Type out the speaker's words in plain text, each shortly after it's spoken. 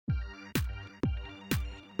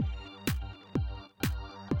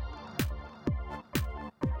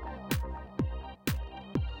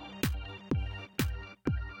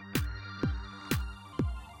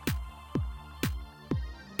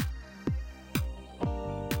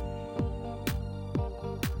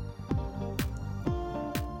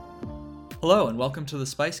Hello and welcome to the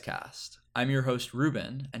Spicecast. I'm your host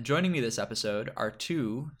Reuben, and joining me this episode are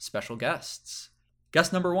two special guests.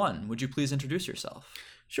 Guest number one, would you please introduce yourself?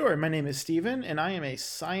 Sure, my name is Stephen, and I am a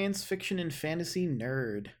science fiction and fantasy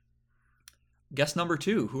nerd. Guest number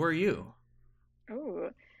two, who are you? Oh,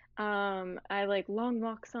 I like long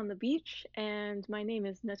walks on the beach, and my name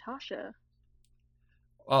is Natasha.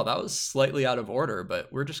 Well, that was slightly out of order,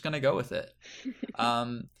 but we're just going to go with it.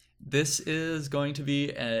 This is going to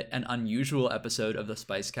be an unusual episode of the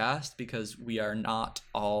Spicecast because we are not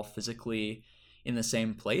all physically in the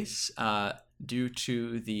same place. Due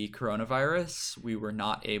to the coronavirus, we were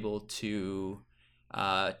not able to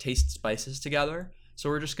taste spices together. So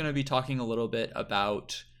we're just going to be talking a little bit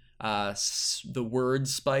about the word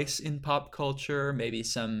spice in pop culture, maybe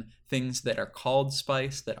some things that are called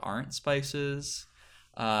spice that aren't spices.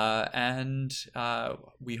 And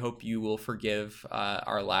we hope you will forgive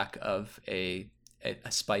our lack of a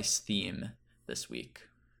spice theme this week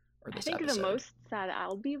or this episode. The most sad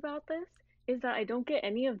I'll be about this is that I don't get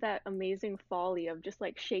any of that amazing folly of just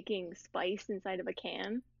like shaking spice inside of a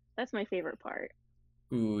can. That's my favorite part.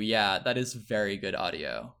 Ooh, yeah, that is very good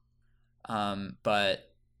audio.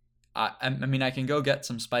 But I mean, I can go get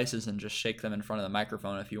some spices and just shake them in front of the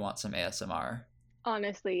microphone if you want some ASMR.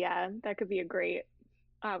 Honestly, yeah, that could be a great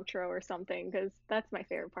outro or something, because that's my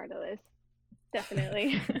favorite part of this.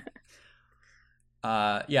 Definitely.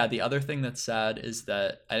 Yeah, the other thing that's sad is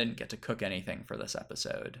that I didn't get to cook anything for this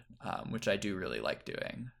episode, which I do really like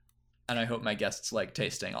doing. And I hope my guests like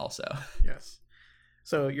tasting also. Yes.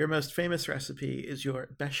 So your most famous recipe is your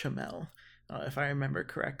bechamel, if I remember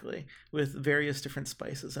correctly, with various different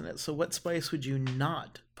spices in it. So what spice would you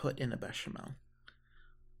not put in a bechamel?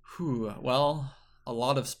 Well, a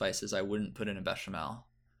lot of spices I wouldn't put in a bechamel.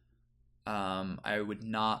 I would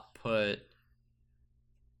not put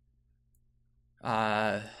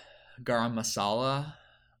garam masala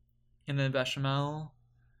in a bechamel,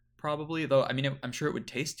 probably. Though, I mean, I'm sure it would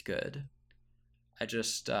taste good. I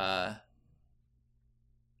just, I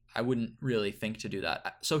wouldn't really think to do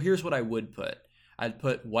that. So here's what I would put. I'd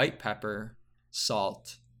put white pepper,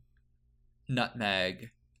 salt,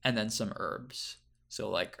 nutmeg, and then some herbs. So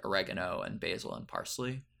like oregano and basil and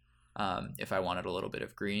parsley, if I wanted a little bit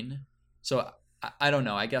of green. So I don't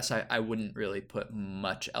know. I guess I wouldn't really put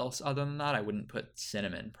much else other than that. I wouldn't put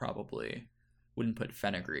cinnamon, probably. Wouldn't put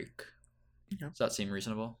fenugreek. Yeah. Does that seem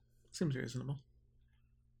reasonable? Seems reasonable.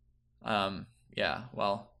 Yeah,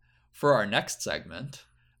 well, for our next segment,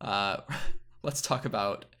 let's talk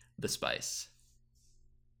about the spice.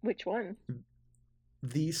 Which one?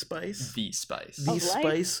 The spice? The spice. The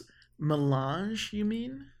spice melange, you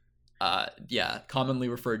mean? Yeah, commonly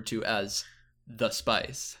referred to as the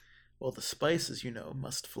spice. Well, the spice, as you know,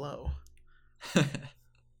 must flow.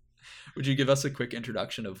 Would you give us a quick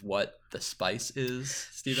introduction of what the spice is,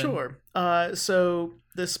 Stephen? Sure. So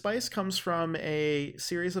the spice comes from a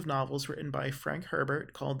series of novels written by Frank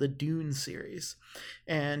Herbert called the Dune Series.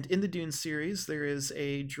 And in the Dune Series, there is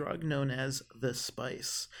a drug known as the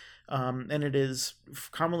spice. And it is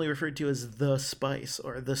commonly referred to as the spice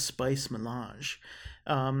or the spice melange.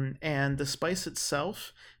 And the spice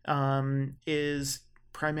itself is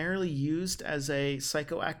primarily used as a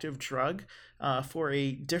psychoactive drug for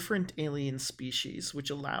a different alien species, which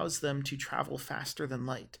allows them to travel faster than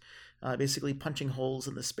light, basically punching holes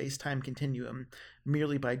in the space-time continuum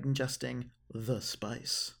merely by ingesting the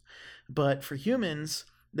spice. But for humans,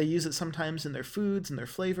 they use it sometimes in their foods and their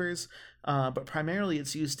flavors, but primarily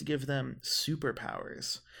it's used to give them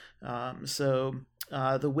superpowers. So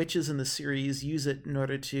the witches in the series use it in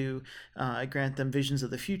order to grant them visions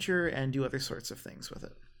of the future and do other sorts of things with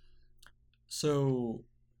it. So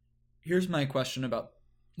here's my question about,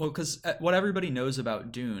 well, because what everybody knows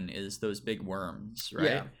about Dune is those big worms, right?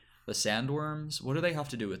 Yeah. The sandworms. What do they have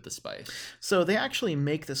to do with the spice? So they actually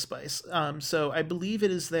make the spice. So I believe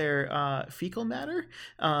it is their fecal matter,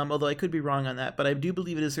 although I could be wrong on that, but I do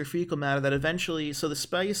believe it is their fecal matter that eventually, so the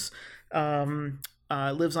spice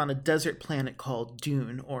lives on a desert planet called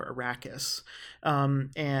Dune or Arrakis.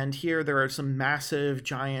 And here there are some massive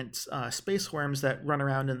giant space worms that run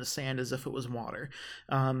around in the sand as if it was water.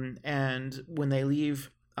 And when they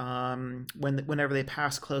leave, whenever they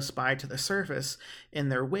pass close by to the surface, in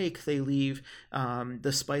their wake they leave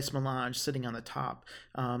the spice melange sitting on the top,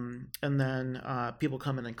 and then people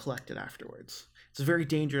come in and collect it afterwards. It's a very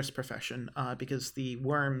dangerous profession because the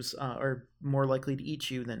worms are more likely to eat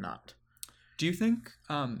you than not. Do you think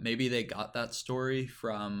maybe they got that story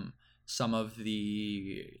from some of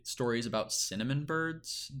the stories about cinnamon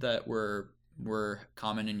birds that were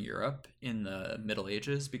common in Europe in the Middle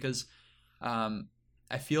Ages? Because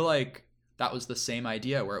I feel like that was the same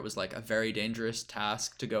idea, where it was like a very dangerous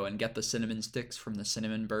task to go and get the cinnamon sticks from the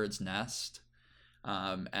cinnamon bird's nest.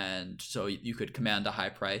 And so you could command a high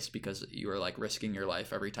price because you were like risking your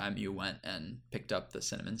life every time you went and picked up the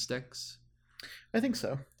cinnamon sticks. I think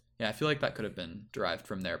so. Yeah, I feel like that could have been derived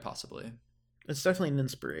from there, possibly. It's definitely an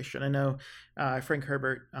inspiration. I know Frank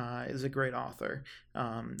Herbert is a great author,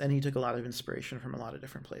 and he took a lot of inspiration from a lot of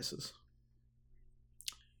different places.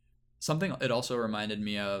 Something it also reminded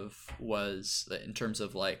me of was, in terms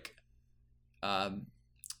of like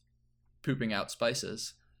pooping out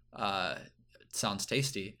spices. It sounds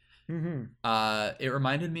tasty. Mm-hmm. It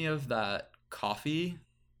reminded me of that coffee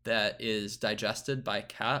that is digested by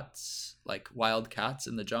cats, like wild cats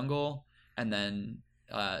in the jungle, and then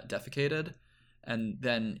defecated. And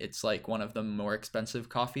then it's like one of the more expensive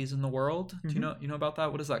coffees in the world. Mm-hmm. Do you know about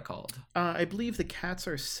that? What is that called? I believe the cats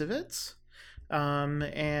are civets.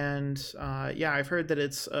 Yeah, I've heard that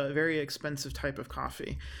it's a very expensive type of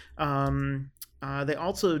coffee. They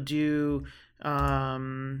also do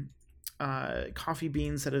coffee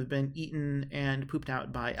beans that have been eaten and pooped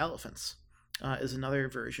out by elephants, is another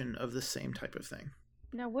version of the same type of thing.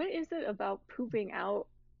 Now, what is it about pooping out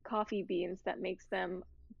coffee beans that makes them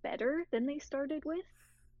better than they started with?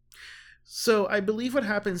 So I believe what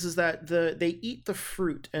happens is that they eat the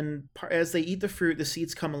fruit, and as they eat the fruit, the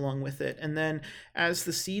seeds come along with it. And then as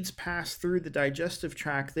the seeds pass through the digestive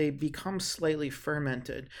tract, they become slightly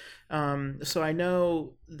fermented. So I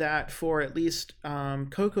know that for at least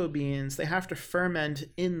cocoa beans, they have to ferment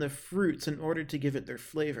in the fruits in order to give it their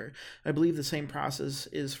flavor. I believe the same process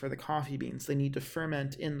is for the coffee beans. They need to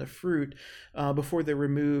ferment in the fruit before they're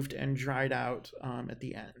removed and dried out at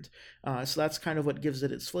the end. So that's kind of what gives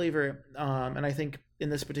it its flavor. And I think in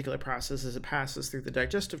this particular process, as it passes through the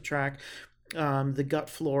digestive tract, the gut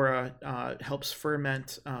flora helps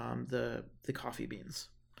ferment the coffee beans.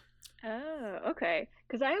 Oh, okay.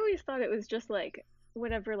 Because I always thought it was just like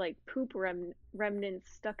whatever like poop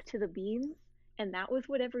remnants stuck to the beans, and that was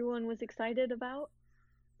what everyone was excited about.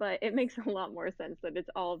 But it makes a lot more sense that it's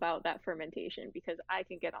all about that fermentation, because I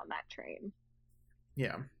can get on that train.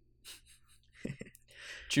 Yeah.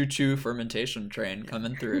 Choo-choo fermentation train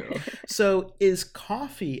coming through. So is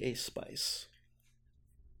coffee a spice?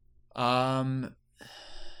 Isn't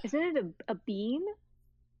it a bean?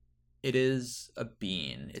 It is a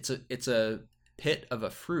bean. It's a pit of a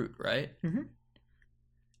fruit, right? Mm-hmm.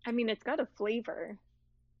 I mean, it's got a flavor.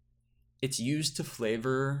 It's used to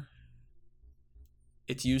flavor.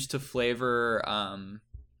 It's used to flavor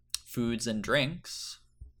foods and drinks.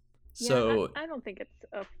 Yeah, So I don't think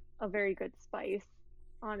it's a very good spice,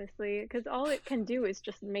 honestly, because all it can do is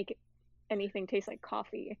just make anything taste like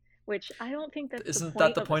coffee, which I don't think that's isn't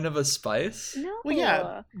that the point of a spice? No. Well,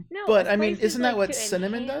 yeah, no. but A I mean, spice is isn't that like what to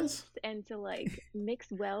cinnamon enhance does? and to like mix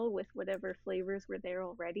well with whatever flavors were there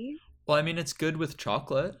already. Well, I mean, it's good with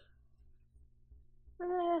chocolate.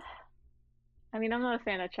 I mean, I'm not a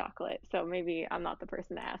fan of chocolate, so maybe I'm not the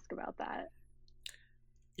person to ask about that.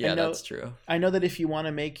 Yeah, that's true. I know that if you want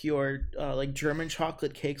to make your like German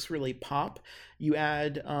chocolate cakes really pop, you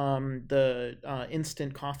add the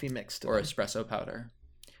instant coffee mix to or them. espresso powder.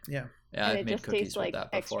 Yeah. Yeah, And I've it made just cookies tastes with like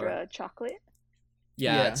that before. extra chocolate.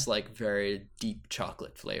 Yeah, Yeah. it's like very deep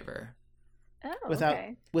chocolate flavor. Oh, Without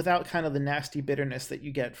okay. without kind of the nasty bitterness that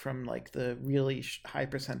you get from like the really high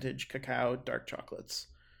percentage cacao dark chocolates.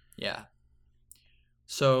 Yeah.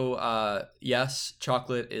 So, yes,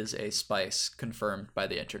 chocolate is a spice, confirmed by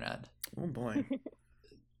the internet. Oh boy.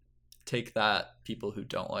 Take that, people who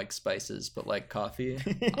don't like spices but like coffee,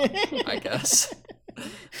 I guess.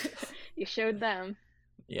 You showed them.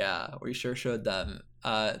 Yeah, we sure showed them.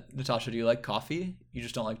 Natasha, do you like coffee? You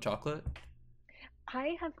just don't like chocolate?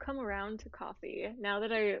 I have come around to coffee. Now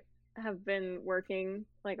that I have been working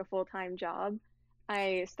like a full-time job,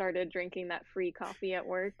 I started drinking that free coffee at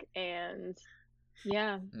work, and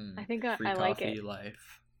yeah, I think Free I like coffee it.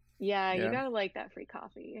 life. Yeah, you Yeah. gotta like that free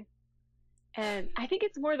coffee. And I think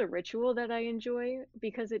it's more the ritual that I enjoy,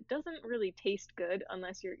 because it doesn't really taste good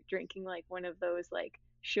unless you're drinking like one of those like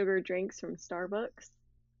sugar drinks from Starbucks.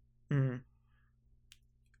 Mhm.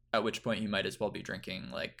 At which point you might as well be drinking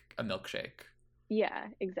like a milkshake. Yeah,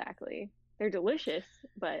 exactly. They're delicious,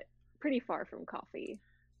 but pretty far from coffee.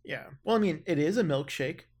 Yeah. Well, I mean, it is a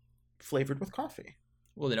milkshake flavored with coffee.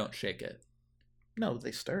 Well, they don't shake it. No,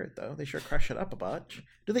 they stir it though. They sure crush it up a bunch.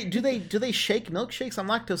 Do they shake milkshakes? I'm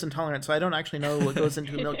lactose intolerant, so I don't actually know what goes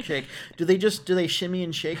into a milkshake. Do they shimmy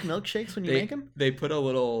and shake milkshakes when you make them? They put a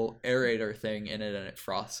little aerator thing in it and it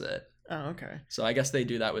frosts it. Oh, okay. So I guess they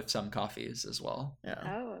do that with some coffees as well. Yeah.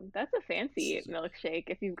 Oh, that's a fancy milkshake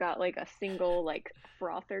if you've got like a single like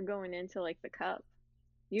frother going into like the cup.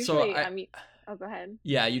 So Usually, I mean, oh, go ahead.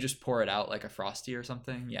 yeah, you just pour it out like a Frosty or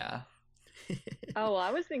something. Yeah. Oh, well,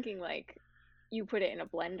 I was thinking like you put it in a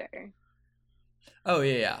blender. Oh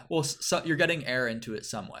yeah, yeah. Well, so you're getting air into it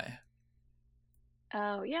some way.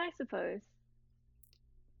 Oh, yeah, I suppose.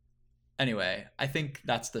 Anyway, I think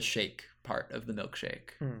that's the shake part of the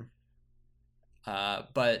milkshake. Hmm.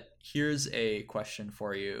 But here's a question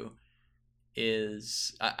for you: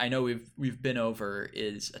 Is I know we've been over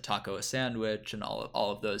is a taco a sandwich and all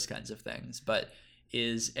of those kinds of things, but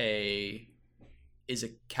is a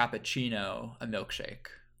cappuccino a milkshake?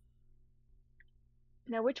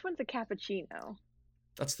 Now, which one's a cappuccino?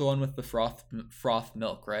 That's the one with the froth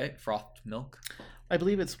milk, right? Frothed milk. I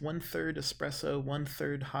believe it's 1/3 espresso,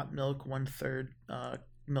 1/3 hot milk, 1/3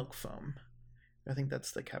 milk foam. I think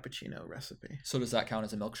that's the cappuccino recipe. So does that count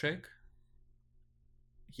as a milkshake?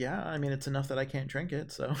 Yeah, I mean, it's enough that I can't drink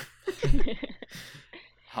it, so.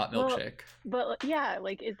 Hot Well, milkshake. but yeah,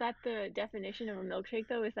 like, is that the definition of a milkshake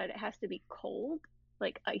though? Is that it has to be cold,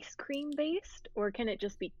 like ice cream based, or can it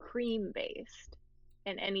just be cream based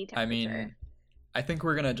and any I temperature? mean, I think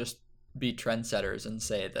we're gonna just be trendsetters and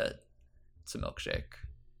say that it's a milkshake.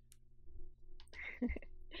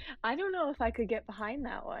 I don't know if I could get behind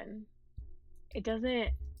that one. It doesn't,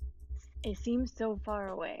 it seems so far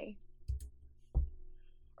away.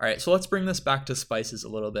 All right, so let's bring this back to spices a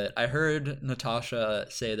little bit. I heard Natasha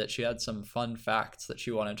say that she had some fun facts that she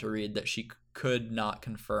wanted to read that she could not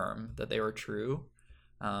confirm that they were true,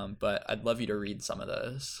 but I'd love you to read some of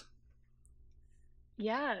those.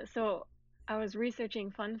 Yeah, so I was researching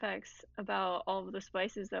fun facts about all of the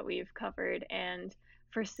spices that we've covered, and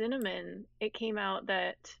for cinnamon, it came out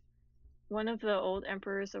that one of the old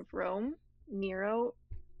emperors of Rome, Nero,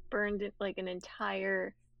 burned like an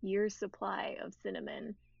entire year's supply of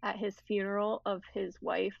cinnamon at his funeral of his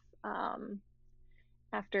wife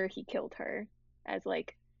after he killed her as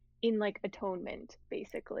like in like atonement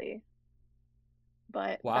basically.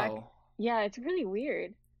 But back, Wow. yeah, it's really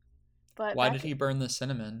weird. But Why back did he burn the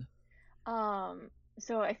cinnamon?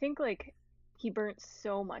 so I think like he burnt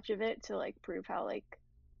so much of it to like prove how like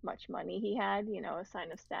much money he had, you know, a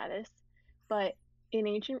sign of status. But in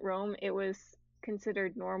ancient Rome, it was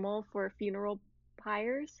considered normal for funeral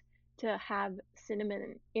pyres to have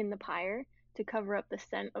cinnamon in the pyre to cover up the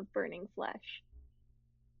scent of burning flesh.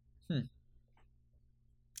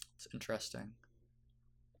 It's interesting.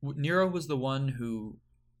 Nero was the one who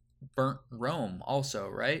burnt Rome also,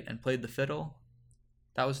 right? And played the fiddle?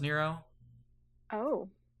 That was Nero? Oh,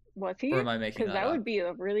 was he? Or am I making Because that that would up? be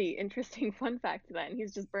a really interesting fun fact then.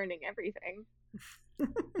 He's just burning everything.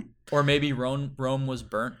 Or maybe Rome was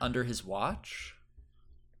burnt under his watch?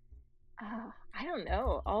 I don't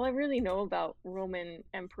know. All I really know about Roman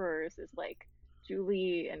emperors is like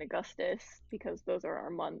Julie and Augustus because those are our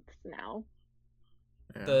months now.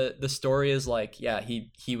 Yeah. The story is like, yeah,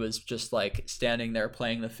 he was just like standing there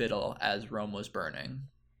playing the fiddle as Rome was burning.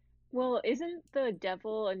 Well, isn't the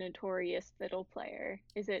devil a notorious fiddle player?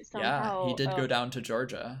 Is it Yeah, he somehow did go down to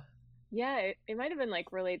Georgia. yeah, it might have been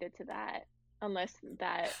like related to that, unless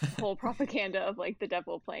that whole propaganda of like the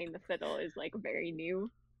devil playing the fiddle is like very new.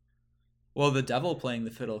 Well, the devil playing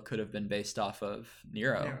the fiddle could have been based off of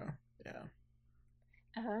Nero. Yeah.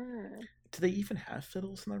 Ah, Do they even have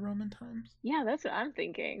fiddles in the Roman times? yeah, that's what I'm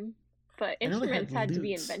thinking. But I know they instruments had had to be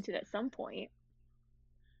lutes. invented at some point.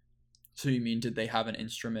 So you mean did they have an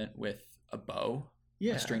instrument with a bow?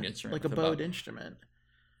 Yeah, A stringed instrument like a with bowed bow? instrument.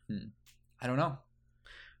 I don't know.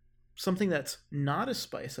 Something that's not a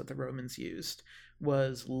spice that the Romans used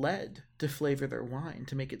was lead to flavor their wine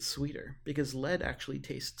to make it sweeter, because lead actually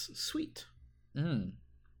tastes sweet. Mm.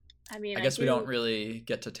 I mean, I guess we don't really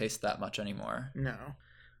get to taste that much anymore. No.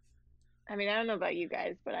 I mean, I don't know about you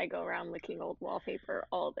guys, but I go around licking old wallpaper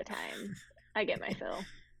all the time. I get my fill.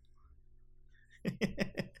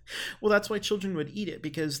 Well, that's why children would eat it,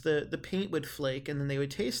 because the paint would flake and then they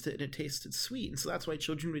would taste it and it tasted sweet. And so that's why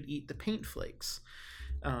children would eat the paint flakes.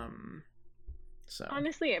 So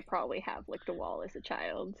Honestly, I probably have licked a wall as a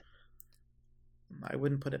child. I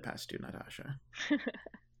wouldn't put it past you, Natasha.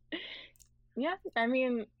 Yeah, I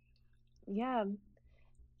mean, yeah.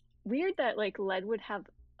 Weird that like lead would have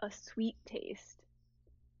a sweet taste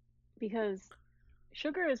because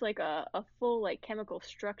sugar is like a full like chemical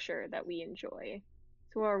structure that we enjoy.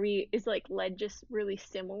 So is like lead just really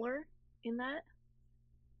similar in that?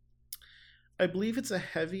 I believe it's a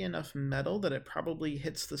heavy enough metal that it probably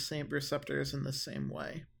hits the same receptors in the same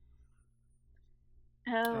way.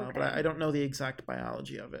 Oh, okay. But I don't know the exact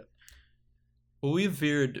biology of it. Well, we've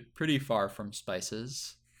veered pretty far from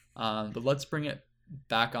spices, but let's bring it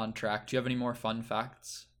back on track. Do you have any more fun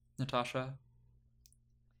facts, Natasha?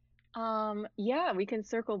 Yeah, we can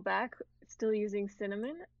circle back still using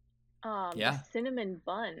cinnamon. The Yeah. cinnamon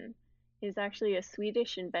bun is actually a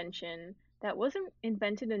Swedish invention that wasn't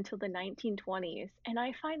invented until the 1920s, and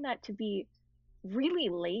I find that to be really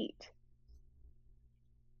late.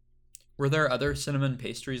 Were there other cinnamon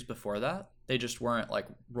pastries before that? They just weren't like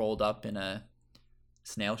rolled up in a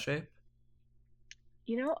snail shape?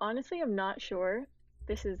 Honestly, I'm not sure.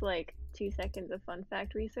 This is like 2 seconds of fun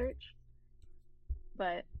fact research,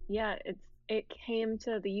 but yeah, it came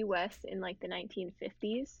to the US in like the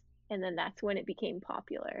 1950s, and then that's when it became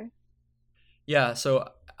popular. Yeah, so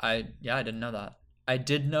I didn't know that. I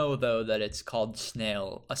did know though that it's called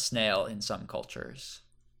a snail in some cultures.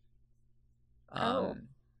 Oh, Um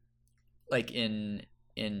like in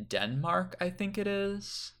Denmark, I think it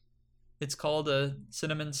is. It's called a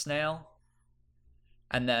cinnamon snail.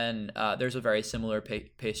 And then there's a very similar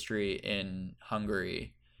pastry in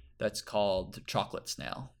Hungary that's called chocolate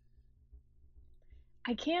snail.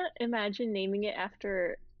 I can't imagine naming it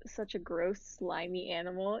after such a gross, slimy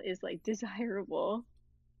animal is like desirable.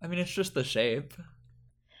 I mean, it's just the shape.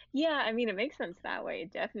 Yeah, I mean, it makes sense that way.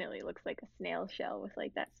 It definitely looks like a snail shell with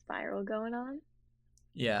like that spiral going on.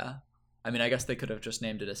 Yeah. I mean, I guess they could have just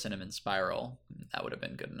named it a cinnamon spiral. That would have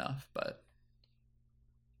been good enough, but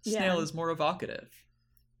snail Yeah. is more evocative.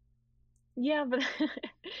 Yeah, but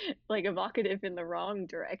like evocative in the wrong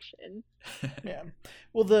direction. Yeah.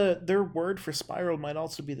 Well, their word for spiral might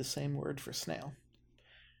also be the same word for snail.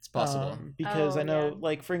 It's possible. Because Oh, I yeah. know,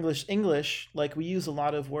 like for English, like we use a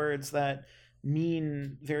lot of words that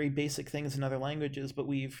mean very basic things in other languages, but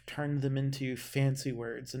we've turned them into fancy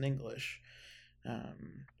words in English.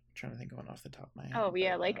 Trying to think of one off the top of my head, Oh,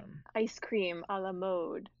 yeah, but like ice cream a la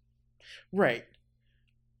mode right,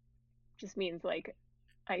 just means like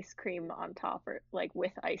ice cream on top or like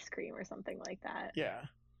with ice cream or something like that. yeah,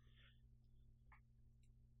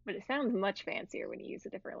 But it sounds much fancier when you use a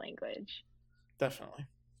different language. definitely.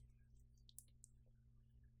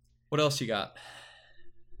 What else you got?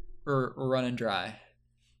 We're running dry.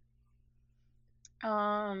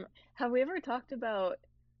 Have we ever talked about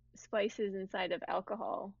spices inside of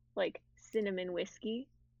alcohol, like cinnamon whiskey?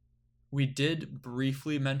 We did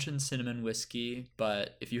briefly mention cinnamon whiskey,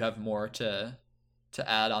 but if you have more to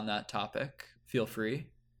add on that topic, feel free.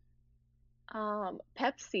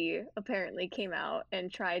 Pepsi apparently came out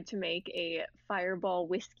and tried to make a fireball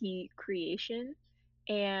whiskey creation,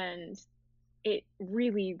 and it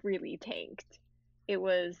really, really tanked. It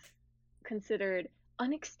was considered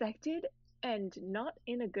unexpected and not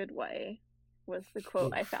in a good way, was the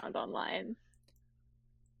quote I Oof. found online.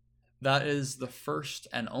 That is the first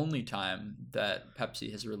and only time that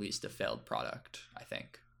Pepsi has released a failed product, I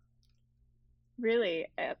think. Really,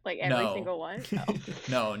 like every No. single one?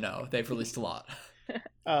 Oh. No. They've released a lot.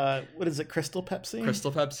 What is it? Crystal Pepsi.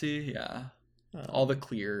 Crystal Pepsi, yeah. All the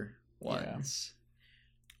clear Yeah. ones.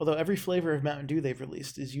 Although every flavor of Mountain Dew they've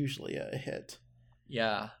released is usually a hit.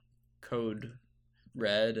 Yeah. Code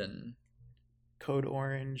Red, and Code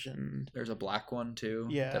Orange, and there's a black one too.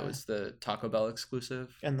 yeah, That was the Taco Bell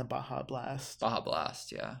exclusive. and the Baja Blast. Baja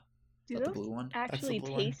Blast, yeah. Is Do that the those blue one? That's the actually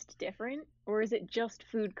blue one. taste different, or is it just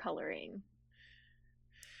food coloring?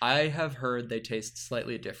 I have heard they taste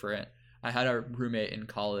slightly different. I had a roommate in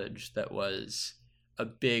college that was a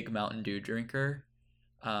big Mountain Dew drinker.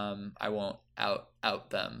 I won't out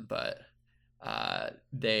them, but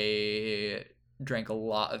they drank a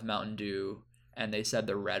lot of Mountain Dew, and they said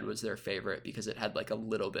the red was their favorite because it had like a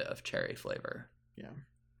little bit of cherry flavor. Yeah.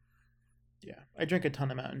 Yeah. I drink a ton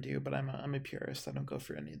of Mountain Dew, but I'm a purist. I don't go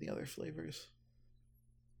for any of the other flavors.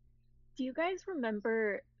 Do you guys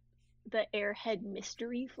remember the Airhead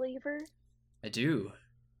mystery flavor? I do.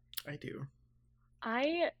 I do.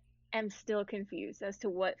 I am still confused as to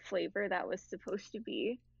what flavor that was supposed to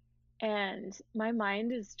be. And my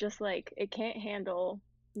mind is just like, it can't handle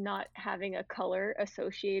not having a color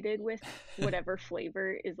associated with whatever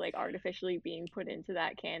flavor is like artificially being put into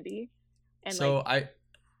that candy. And like, So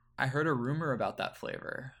I heard a rumor about that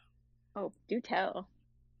flavor. oh, do tell.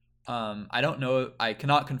 I don't know. I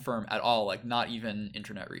cannot confirm at all, like not even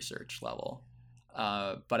internet research level.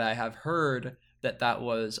 But I have heard that that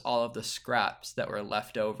was all of the scraps that were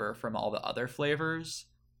left over from all the other flavors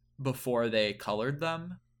before they colored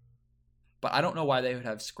them. But I don't know why they would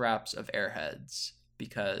have scraps of Airheads,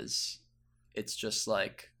 because it's just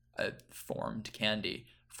like a formed candy,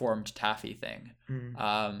 formed taffy thing.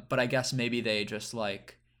 Mm. But I guess maybe they just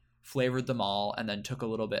like flavored them all and then took a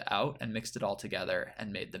little bit out and mixed it all together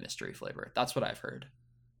and made the mystery flavor. That's what I've heard.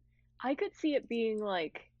 I could see it being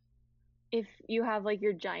like if you have like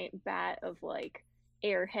your giant vat of like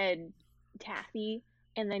Airhead taffy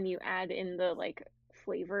and then you add in the like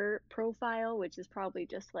flavor profile, which is probably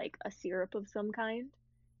just like a syrup of some kind,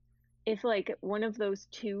 if like one of those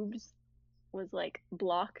tubes was like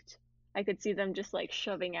blocked, I could see them just like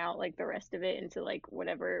shoving out like the rest of it into like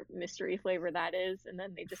whatever mystery flavor that is, and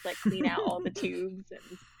then they just like clean out all the tubes,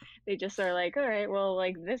 and they just are like, all right, well,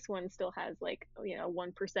 like this one still has like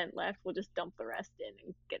 1% left. We'll just dump the rest in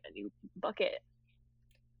and get a new bucket.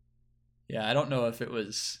 Yeah, I don't know if it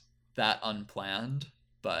was that unplanned,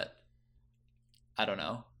 but I don't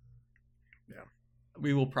know. Yeah.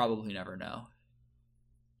 We will probably never know.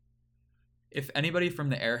 If anybody from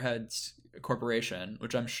the Airheads Corporation,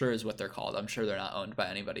 which I'm sure is what they're called, I'm sure they're not owned by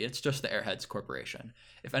anybody, it's just the Airheads Corporation.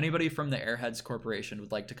 If anybody from the Airheads Corporation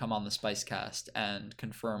would like to come on the Spicecast and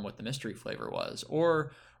confirm what the mystery flavor was,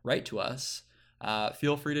 or write to us,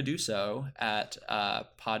 feel free to do so at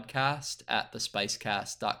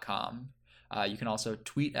podcast@thespicecast.com. You can also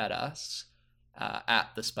tweet at us at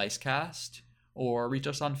the Spicecast, or reach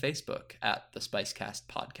us on Facebook at the Spicecast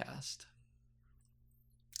Podcast.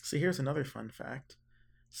 So here's another fun fact.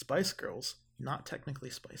 Spice Girls, not technically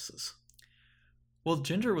spices. Well,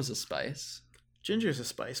 ginger was a spice. Ginger's a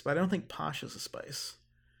spice, but I don't think Posh is a spice.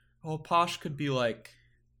 Well, Posh could be like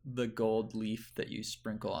the gold leaf that you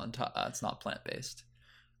sprinkle on top. It's not plant-based.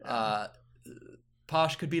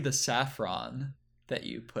 Posh could be the saffron that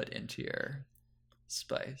you put into your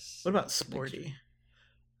spice. What about Sporty?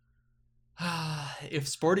 If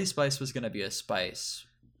Sporty Spice was going to be a spice,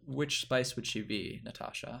 which spice would she be,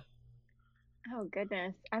 Natasha? Oh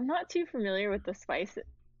goodness, I'm not too familiar with the Spice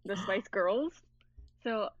Girls.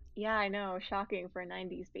 So yeah, I know, shocking for a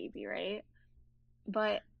 90s baby, right?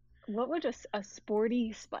 But what would a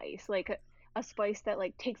sporty spice, like a spice that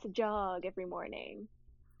like takes a jog every morning?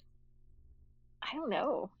 I don't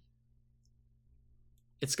know.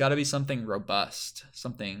 It's got to be something robust,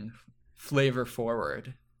 something flavor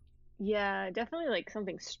forward. Yeah, definitely like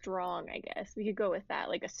something strong, I guess. We could go with that,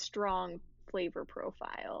 like a strong flavor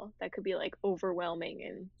profile that could be like overwhelming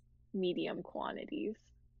in medium quantities.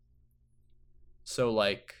 So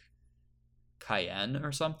like cayenne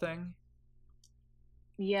or something?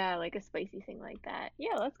 Yeah, like a spicy thing like that.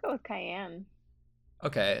 Yeah, let's go with cayenne.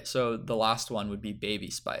 Okay, so the last one would be baby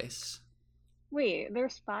spice. Wait,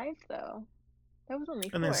 there's 5 though. That was only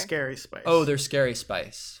 4. And then Scary Spice. Oh, there's scary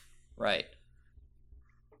spice. Right.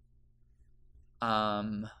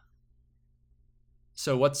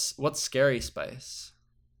 So what's scary spice?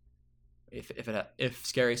 If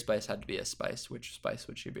scary spice had to be a spice, which spice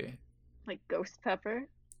would she be? Like ghost pepper?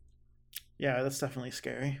 Yeah, that's definitely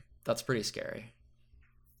scary. That's pretty scary.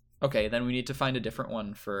 Okay, then we need to find a different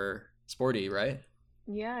one for Sporty, right?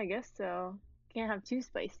 Yeah, I guess so. Can't have 2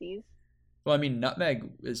 spices. Well, I mean,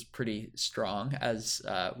 nutmeg is pretty strong, as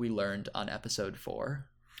we learned on episode 4.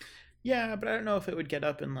 Yeah, but I don't know if it would get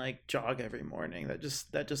up and like jog every morning. That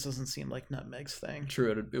just doesn't seem like nutmeg's thing.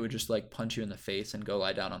 True, it would just like punch you in the face and go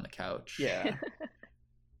lie down on the couch. Yeah.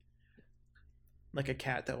 Like a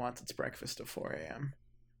cat that wants its breakfast at 4 a.m.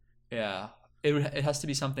 Yeah. It has to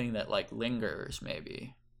be something that like lingers,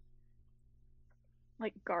 maybe.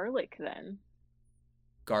 Like garlic then.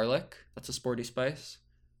 Garlic? That's a sporty spice.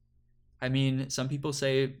 I mean, some people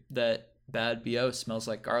say that bad BO smells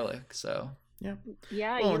like garlic, so yeah.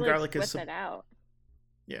 Yeah, well, you and like garlic sweat is that out.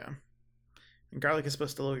 Yeah. And garlic is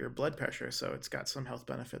supposed to lower your blood pressure, so it's got some health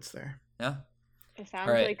benefits there. Yeah. It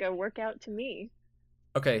sounds right. like a workout to me.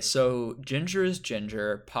 Okay, so ginger is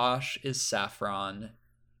ginger, Posh is saffron,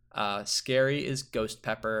 scary is ghost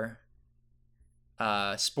pepper,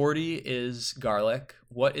 sporty is garlic.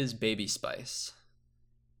 What is baby spice?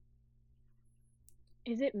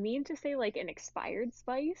 Is it mean to say like an expired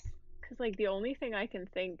spice? Because like the only thing I can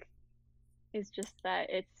think is just that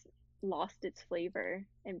it's lost its flavor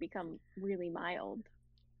and become really mild.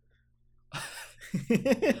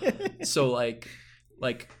 So like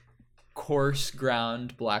coarse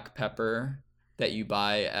ground black pepper that you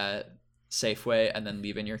buy at Safeway and then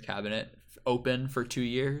leave in your cabinet open for 2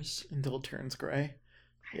 years until it turns gray.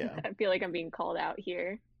 Yeah. I feel like I'm being called out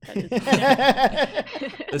here.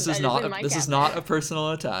 This is not a personal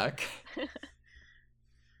attack.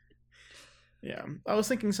 Yeah, I was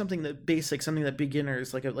thinking something that basic, something that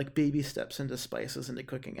beginners like baby steps into spices into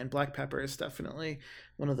cooking, and black pepper is definitely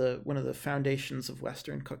one of the foundations of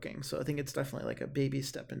Western cooking. So I think it's definitely like a baby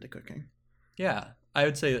step into cooking. Yeah, I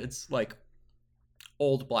would say it's like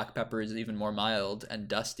old black pepper is even more mild and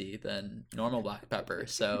dusty than normal black pepper.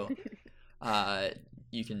 So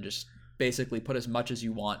you can just basically put as much as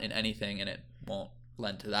you want in anything, and it won't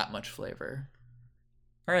lend to that much flavor.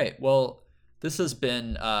 All right, well, this has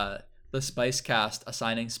been the Spicecast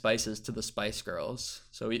assigning spices to the Spice Girls.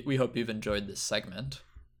 So we hope you've enjoyed this segment.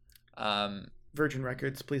 Virgin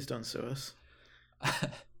Records, please don't sue us.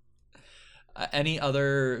 Any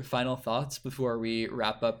other final thoughts before we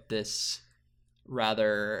wrap up this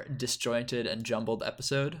rather disjointed and jumbled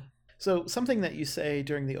episode? So something that you say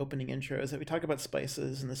during the opening intro is that we talk about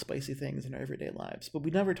spices and the spicy things in our everyday lives, but we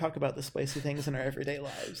never talk about the spicy things in our everyday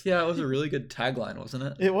lives. Yeah, it was a really good tagline, wasn't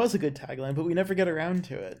it? It was a good tagline, but we never get around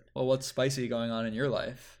to it. Well, what's spicy going on in your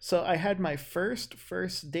life? So I had my first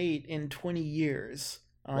date in 20 years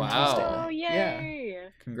on Wow. Tuesday. Oh, yay! Yeah.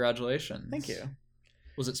 Congratulations. Thank you.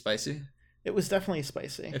 Was it spicy? It was definitely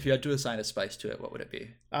spicy. If you had to assign a spice to it, what would it be?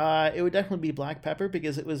 It would definitely be black pepper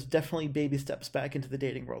because it was definitely baby steps back into the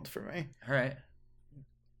dating world for me. All right.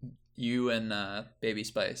 You and Baby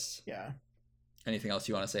Spice. Yeah. Anything else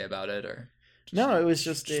you want to say about it, or No, it was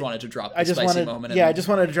just wanted to drop the I just spicy wanted, moment? Yeah, I just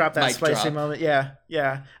wanted to drop that mic spicy drop. moment. Yeah.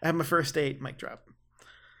 I had my first date, mic drop.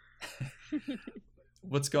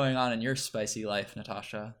 What's going on in your spicy life,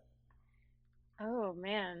 Natasha? Oh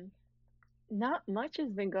man, not much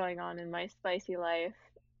has been going on in my spicy life.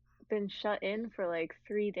 Been shut in for like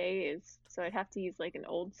 3 days, so I'd have to use like an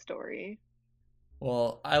old story.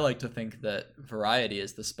 Well, I like to think that variety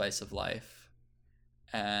is the spice of life.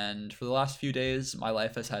 And for the last few days, my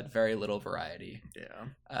life has had very little variety.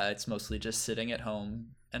 Yeah. It's mostly just sitting at home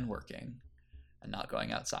and working and not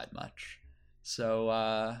going outside much.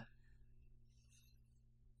 So,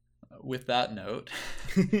 with that note...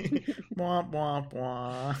 Womp, womp,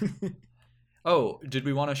 womp. Oh, did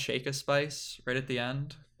we want to shake a spice right at the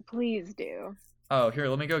end? Please do. Oh, here,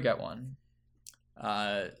 let me go get one.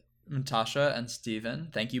 Natasha and Stephen,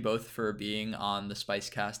 thank you both for being on the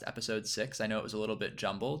Spicecast episode 6. I know it was a little bit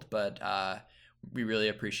jumbled, but we really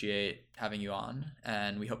appreciate having you on,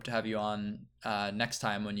 and we hope to have you on next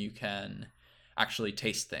time when you can actually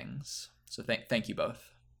taste things. So thank you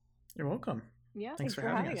both. You're welcome. Yeah, Thanks for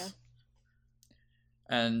having us.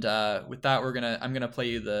 And with that, I'm gonna play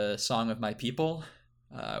you the song of my people,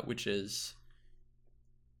 which is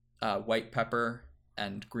white pepper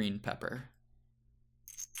and green pepper.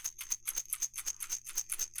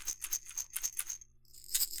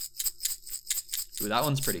 Ooh, that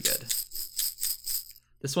one's pretty good.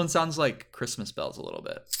 This one sounds like Christmas bells a little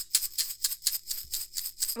bit.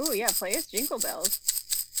 Oh yeah, play us Jingle Bells.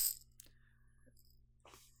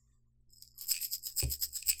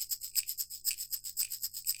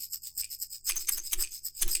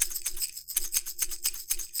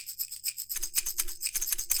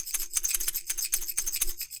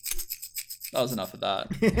 That was enough of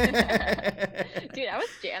that. Dude, I was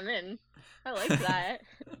jamming. I like that.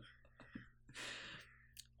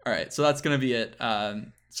 All right, so that's going to be it.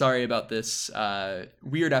 Sorry about this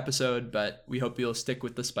weird episode, but we hope you'll stick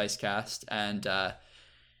with the Spicecast, and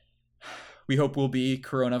we hope we'll be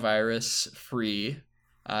coronavirus free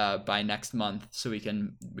by next month, so we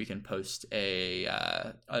can post a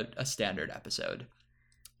standard episode.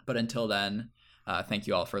 But until then, thank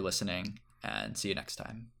you all for listening, and see you next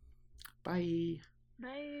time. Bye.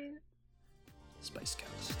 Bye.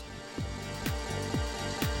 Spicecast.